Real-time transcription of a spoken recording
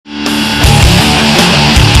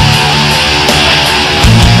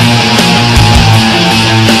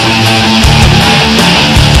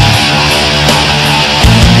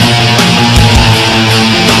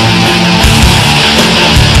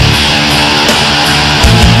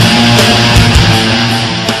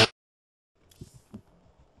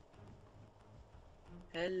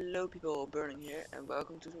Hello people burning here and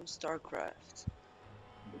welcome to some StarCraft.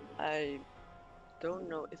 I don't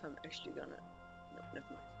know if I'm actually gonna... No, never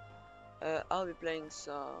mind. I'll be playing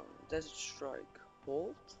some Desert Strike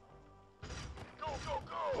Wold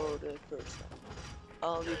for the first time.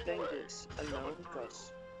 I'll be playing this alone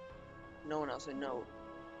because no one else I know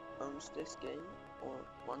owns this game or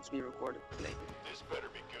wants to be recorded playing it. This better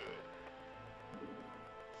be good.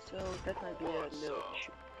 So that might be a little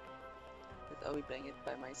issue. But I'll be playing it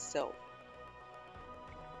by myself.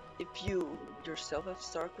 If you yourself have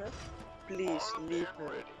StarCraft, please leave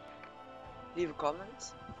a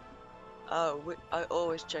comment. I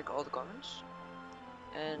always check all the comments,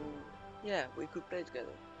 and yeah, we could play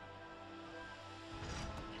together.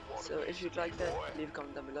 So if you'd like that, leave a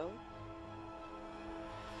comment down below.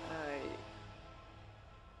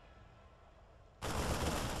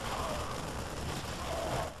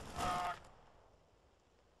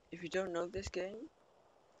 If you don't know this game,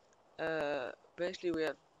 basically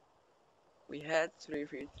we had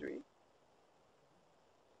 3v3,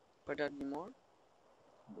 but not anymore.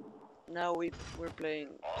 Now we're playing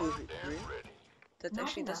 2v3. That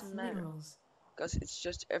actually doesn't matter, because it's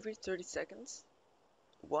just every 30 seconds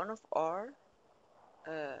one of our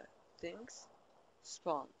things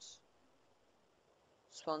spawns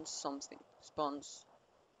something, spawns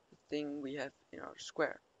the thing we have in our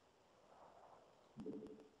square.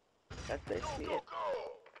 That's basically it.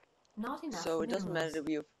 So it doesn't matter that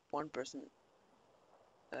we have one person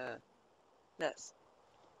less.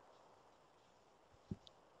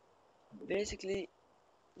 Basically,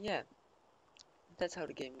 yeah, that's how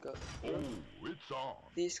the game goes. It's on.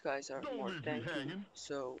 These guys are Don't more leave me tanky, hanging.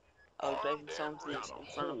 so I'll play some of these in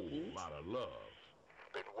front of these. Lot of love.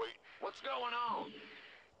 Been waiting. What's going on?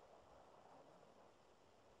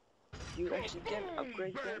 You actually can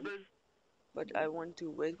upgrade them, but I want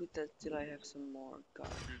to wait with that till I have some more guys.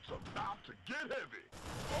 It's about to get heavy.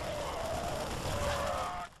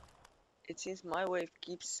 It seems my wave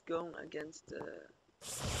keeps going against the...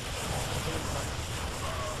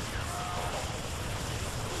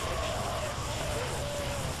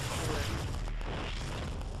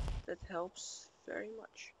 That helps very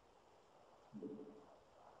much.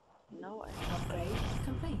 Now I upgrade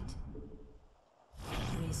complete.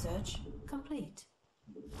 Research complete.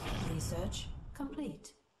 Research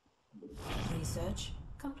complete. Research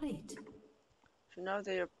complete. So now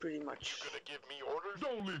they are pretty much... You gonna give me orders?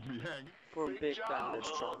 Don't leave me hanging. For a big time they're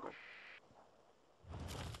stronger.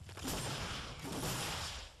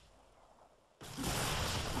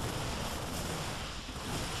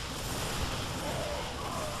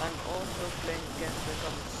 I'm also playing against the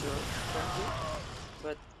common surge currently,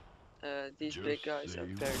 but these Just big guys are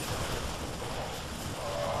very strong.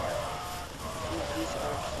 These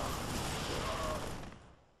are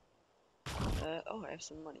some... oh, I have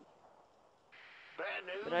some money. But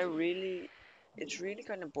it's really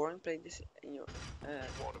kind of boring playing this in your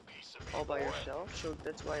all by yourself. So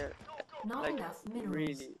that's why I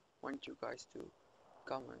really want you guys to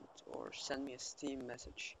comment or send me a Steam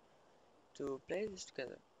message to play this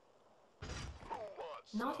together.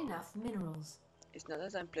 Not enough minerals. It's not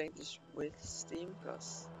that I'm playing this with Steam,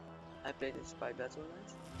 because I play this by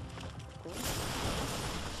Battle.net, of course.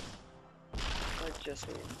 But just so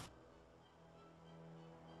you know.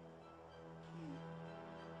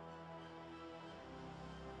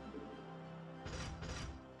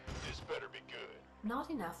 This better be good. Not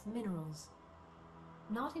enough minerals.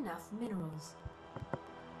 Not enough minerals.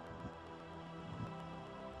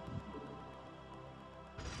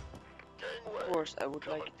 Of course, I would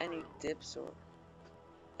like any tips or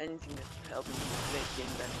anything that would help me play the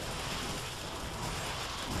game better.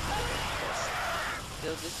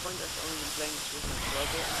 Till this point, I've only been playing this with my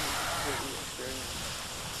brother, and he's a pretty experienced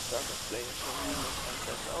StarCraft player, so he knows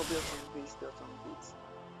concepts. I'll build some of these, build some of these.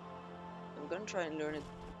 I'm gonna try and learn it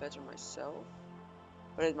better myself,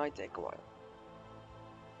 but it might take a while.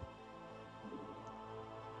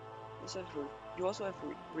 You also have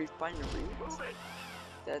refinery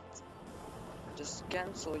that just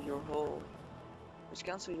cancel your whole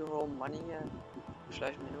money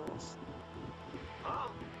slash minerals.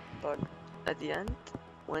 But at the end,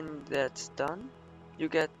 when that's done, you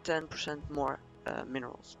get 10% more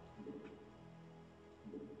minerals.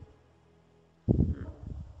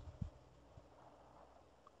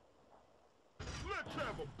 Let's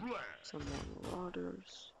have a blast. Some more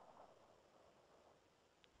marauders.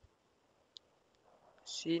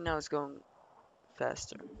 See, now it's going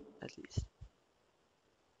faster, at least.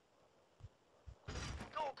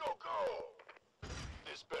 Go, go, go.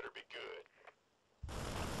 This better be good.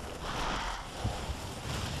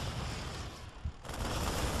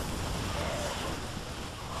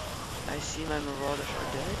 see my marauders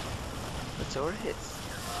are dead, but so are hits.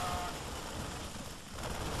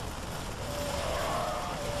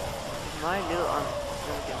 My little army can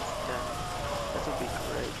go against them. That would be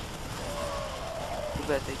great. Too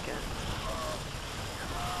bad they can't.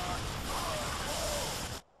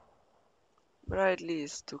 But I at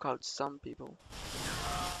least took out some people.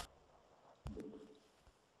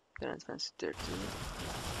 Then advance to tier 2.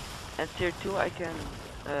 And tier 2 I can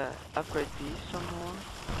upgrade these some more.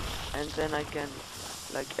 And then I can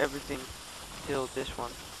like everything till this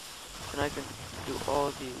one. And I can do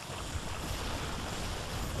all these.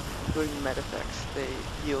 Including med effects. They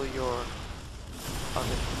heal your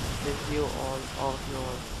other, they heal all of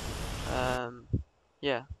your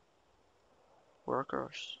yeah,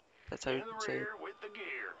 workers. That's how you can say it. With the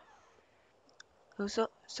gear.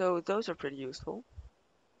 So those are pretty useful.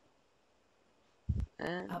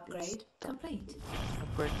 And Upgrade complete.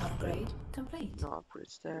 upgrade Complete. no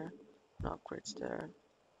upgrades there. No upgrades there.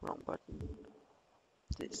 Wrong button.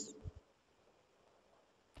 This.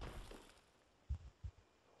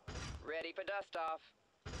 Ready for dust off.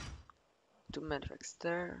 2 med effects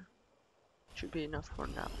there. Should be enough for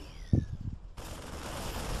now.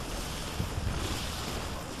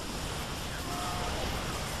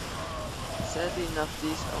 Sadly enough,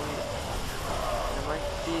 these only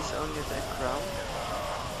attack ground,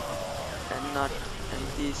 and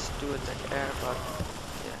these do attack air, but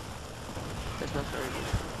yeah, that's not very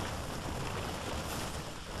useful.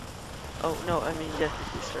 Oh no, I mean yes,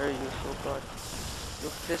 it is very useful, but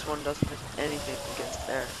look, this one doesn't have anything against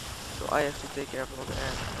air, so I have to take care of all the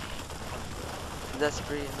air. And that's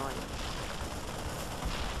pretty annoying.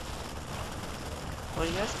 Well,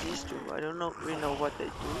 he has these two. I don't really know what they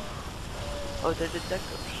do. Oh, they're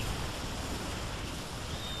detectors.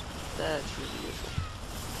 That's really useful.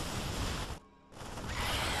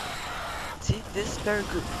 See, this is very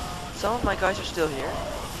good. Some of my guys are still here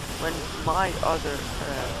when my other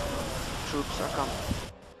troops are coming.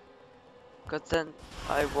 Cause then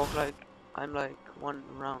I walk like I'm like one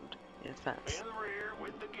round in advance. In the rear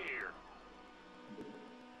with the gear.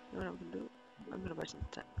 You know what I'm gonna do? I'm gonna buy some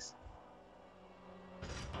tanks.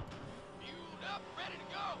 Fueled up, ready to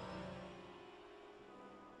go.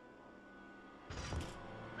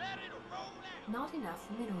 Ready to roll out. Not enough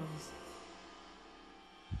minerals.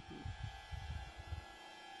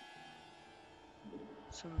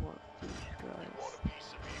 Some more of these Want guys. a piece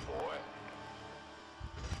of me, boy?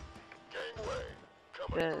 Gangway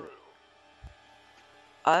coming Then through.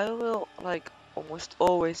 I will like almost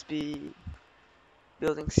always be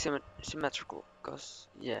building symmetrical, cause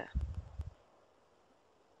yeah,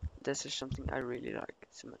 this is something I really like.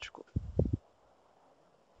 Symmetrical.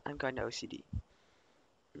 I'm kinda OCD.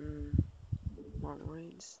 More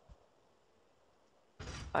marines.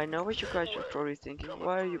 I know what you guys are probably thinking.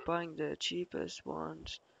 Why are you buying the cheapest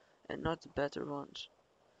ones and not the better ones?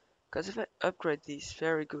 Because if I upgrade these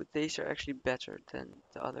very good, these are actually better than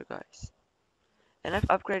the other guys. And I've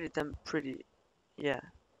upgraded them pretty, yeah.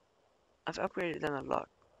 I've upgraded them a lot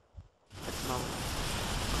at the moment.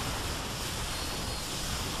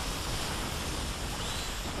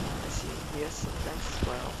 I see he has some tanks as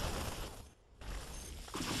well.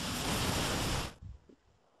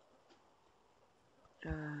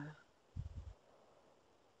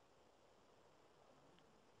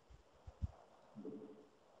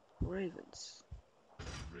 Ravens.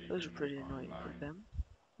 Those are pretty annoying for them.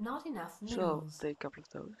 Not enough So I'll minerals. take a couple of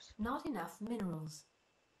those. Not enough minerals.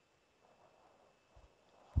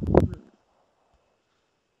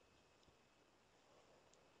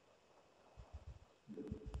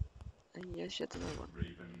 And yes, yet another one.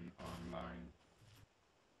 Raven online.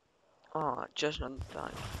 Oh, just on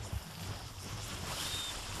time.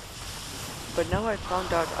 But now I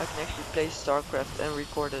found out I can actually play StarCraft and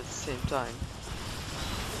record at the same time.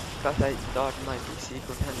 Because I thought my PC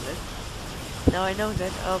could handle it. Now I know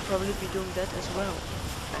that I'll probably be doing that as well.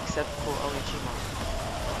 Except for Onijima.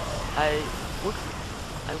 I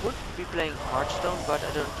would be playing Hearthstone, but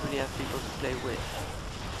I don't really have people to play with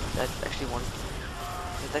that actually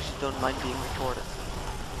don't mind being recorded.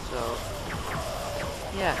 So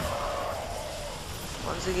yeah.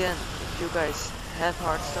 Once again, if you guys have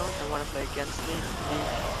Hearthstone and want to play against me,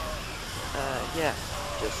 yeah,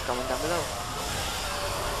 just comment down below.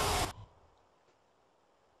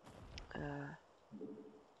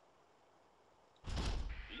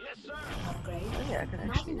 Yes, sir. Upgrade. Oh yeah, I can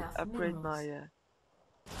Not actually enough upgrade minerals. my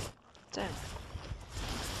tank.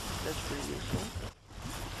 That's pretty useful.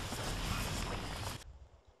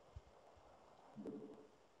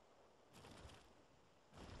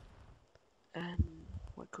 And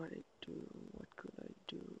what could I do? What could I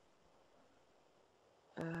do?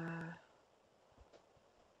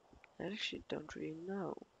 I actually don't really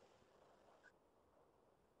know.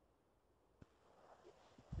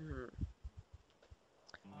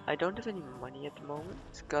 I don't have any money at the moment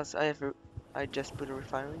because I just put a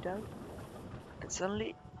refinery down, and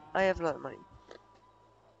suddenly I have a lot of money.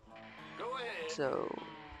 Go ahead. So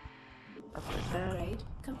upgrade that. Upgrade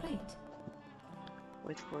complete.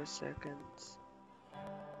 Wait for a second.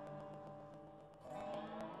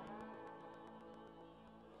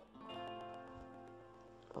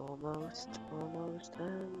 Almost,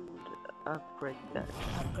 and upgrade that.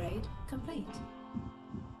 Upgrade complete.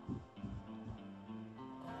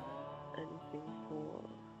 Anything for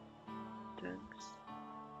tanks?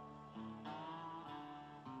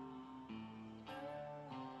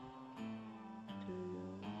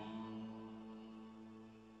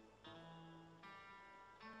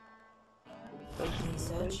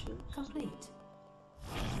 Research complete.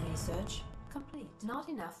 Research complete. Not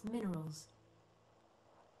enough minerals.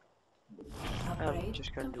 I'm Upgrade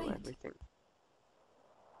just gonna do complete. everything.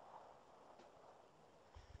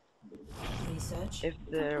 Research If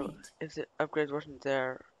the upgrade wasn't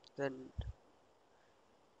there, then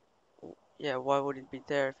yeah, why would it be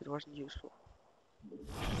there if it wasn't useful?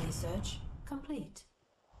 Research complete.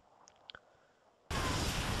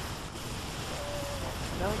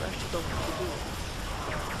 Now I'm actually going to do it.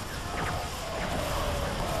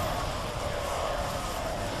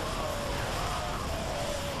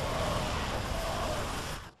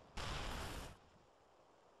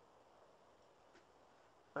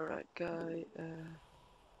 Alright, guy.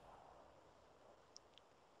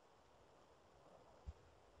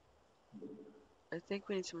 I think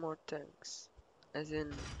we need some more tanks. As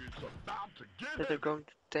in, It's about to get that are heavy. going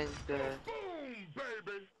to tank the Boom,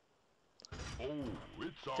 baby. Oh,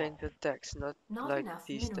 it's on. tanks, not Not like enough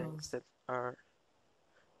these tanks minerals. that are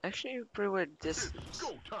actually pretty well It's distance.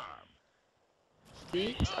 go time.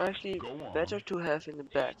 These are actually Go on. better to have in the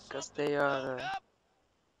back, because they are,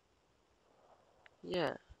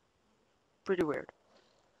 yeah, pretty weird.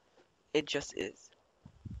 It just is.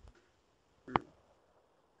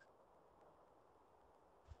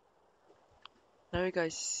 Now you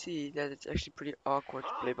guys see that it's actually pretty awkward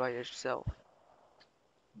to play by yourself.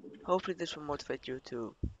 Hopefully this will motivate you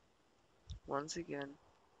to, once again,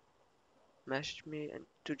 message me and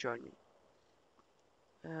to join me.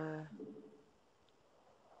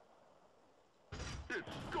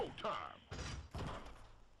 It's go time.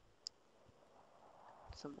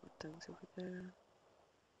 Some more tanks over there.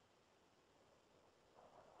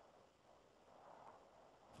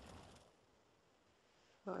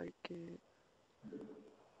 Like it.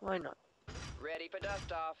 Why not? Ready for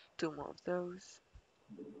dust off. 2 more of those.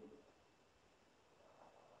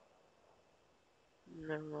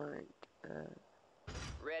 Never mind.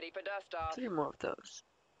 Ready for dust off. 3 more of those.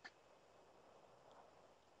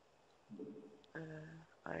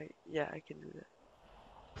 Yeah, I can do that.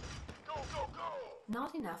 Go, go, go.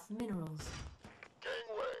 Not enough minerals.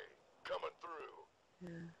 Gangway coming through.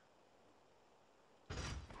 Yeah.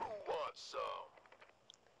 Who wants some?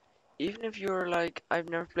 Even if you're like, I've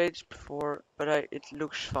never played this before, but it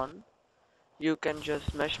looks fun, you can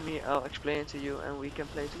just message me, I'll explain it to you, and we can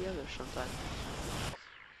play together sometime.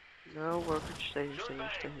 No, worker, stay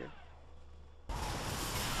here.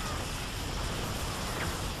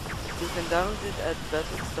 You can download it at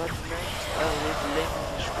battle.net. I'll leave the link in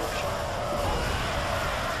the description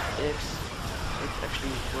if it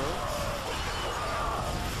actually works.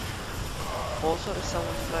 Also, if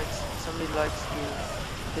somebody likes to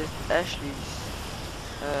visit Ashley's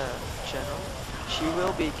channel, she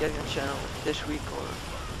will be getting a channel this week or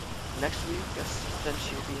next week, because then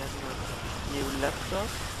she'll be having a new laptop.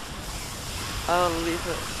 I'll leave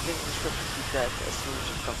a link in the description to that as soon as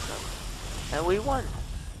it comes out. And we won!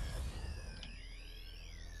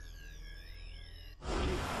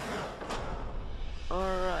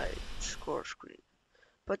 Alright, score screen.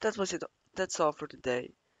 But that was it. That's all for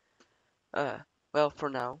today. Well, for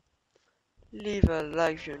now. Leave a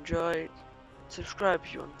like if you enjoyed, subscribe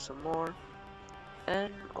if you want some more,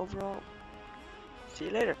 and overall, see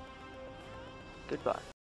you later. Goodbye.